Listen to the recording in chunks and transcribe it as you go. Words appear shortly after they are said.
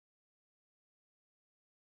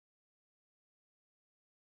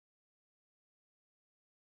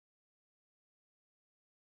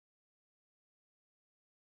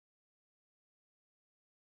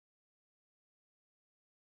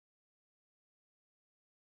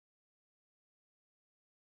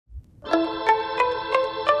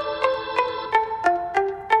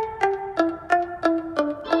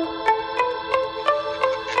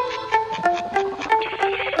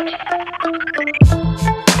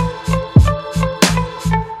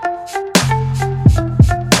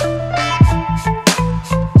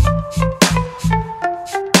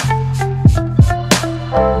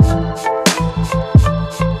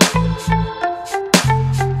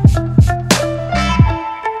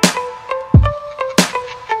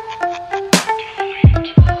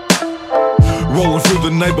Rolling through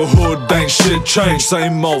the neighborhood, ain't shit changed.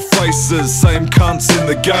 Same old faces, same cunts in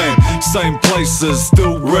the game, same places,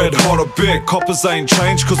 still red hot a bit. Coppers ain't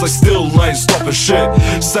changed cause they still ain't stopping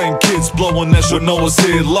shit. Same kids blowing as you know was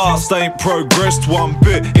here last. Ain't progressed one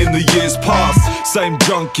bit in the years past. Same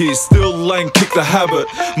junkies, still ain't kicked the habit.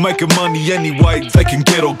 Making money anyway, they can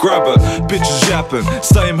get or grab it. Bitches yapping,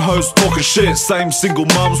 same hoes talking shit. Same single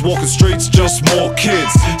mums walking streets, just more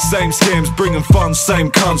kids. Same scams bringing fun, same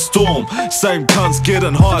cunts storm. Same cunts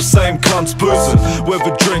getting high, same cunts boozing.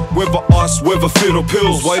 Whether drink, whether ice, whether fit or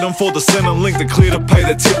pills. Waiting for the center link to clear to pay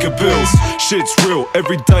their ticket bills. Shit's real,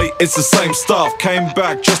 every day it's the same stuff. Came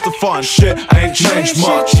back just to find shit ain't changed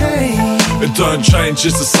much. It don't change,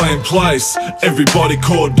 it's the same place. Everybody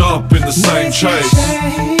caught up in the same chase.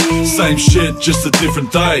 Same shit, just a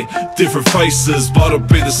different day. Different faces, but it'll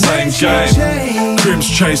be the same game. Crims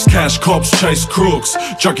chase cash, cops chase crooks.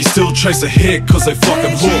 Junkies still chase a hit cause they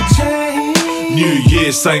fucking hooked. New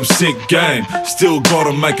year, same sick game. Still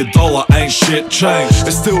gotta make a dollar, ain't shit changed.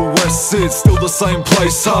 It's still West Sid, still the same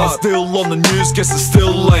place hard. Still on the news, guess it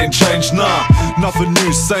still ain't changed, nah. Nothing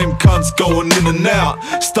new, same cunts going in and out.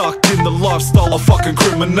 Stuck in the lifestyle of fucking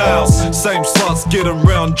criminals. Same sluts getting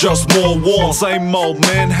round, just more warm. Same old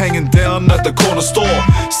man hanging down at the corner store.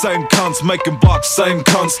 Same cunts making bucks, same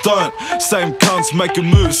cunts don't. Same cunts making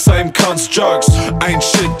moves, same cunts jokes. Ain't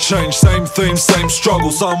shit changed, same theme, same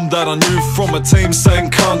struggle. Some that I knew from a team, same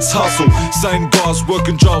cunts hustle. Same guys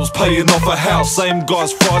working jobs, paying off a house. Same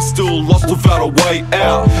guys fight, still lost without a way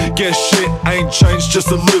out. Guess shit ain't changed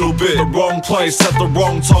just a little bit. The wrong place at the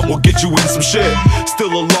wrong time will get you in some shit.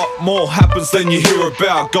 Still a lot more happens than you hear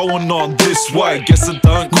about. Going on this way, guess it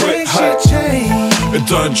don't quit, hey. It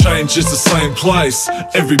don't change, it's the same place.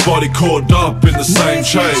 Everybody caught up in the same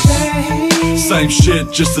chase. Same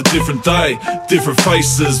shit, just a different day. Different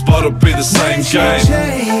faces, but it'll be the same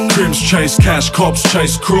game. Crims chase cash, cops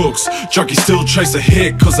chase crooks. Junkies still chase a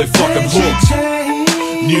hit cause they fucking hooked.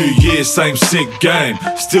 New year, same sick game.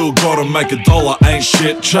 Still gotta make a dollar, ain't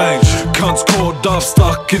shit changed. Cunts caught up,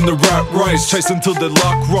 stuck in the rat race. Chasing till their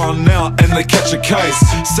luck run out and they catch a case.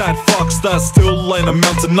 Sad fucks that still ain't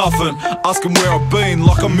amount to nothing. Asking where I've been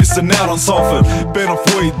like I'm missing out on something. Been off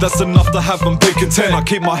weed, that's enough to have them be content. I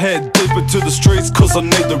keep my head deep into the streets cause I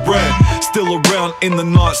need the rent. Still around in the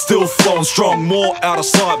night, still flowing strong. More out of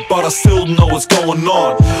sight, but I still know what's going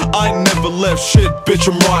on. I ain't never left shit, bitch,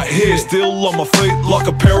 I'm right here. Still on my feet like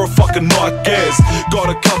a pair of fucking night gears.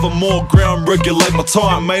 Gotta cover more ground, regulate my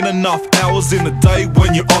time. Ain't enough hours in a day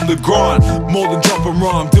when you're on the grind. More than drop and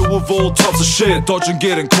rhyme, deal with all types of shit. Dodging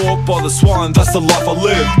getting caught by the swine, that's the life I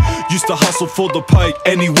live. Used to hustle for the pay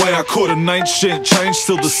any way I could. And ain't shit changed,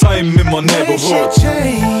 still the same in my neighborhood.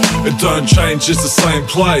 It don't change, it's the same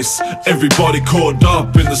place. Everybody caught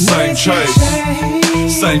up in the same chase.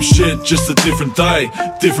 Same shit, just a different day.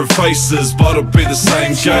 Different faces, but it'll be the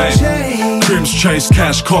same game. Crims chase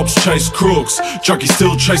cash, cops chase crooks. Junkies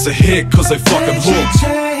still chase a hit cause they fucking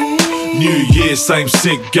hooked. New year, same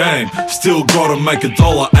sick game. Still gotta make a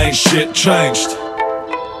dollar, ain't shit changed.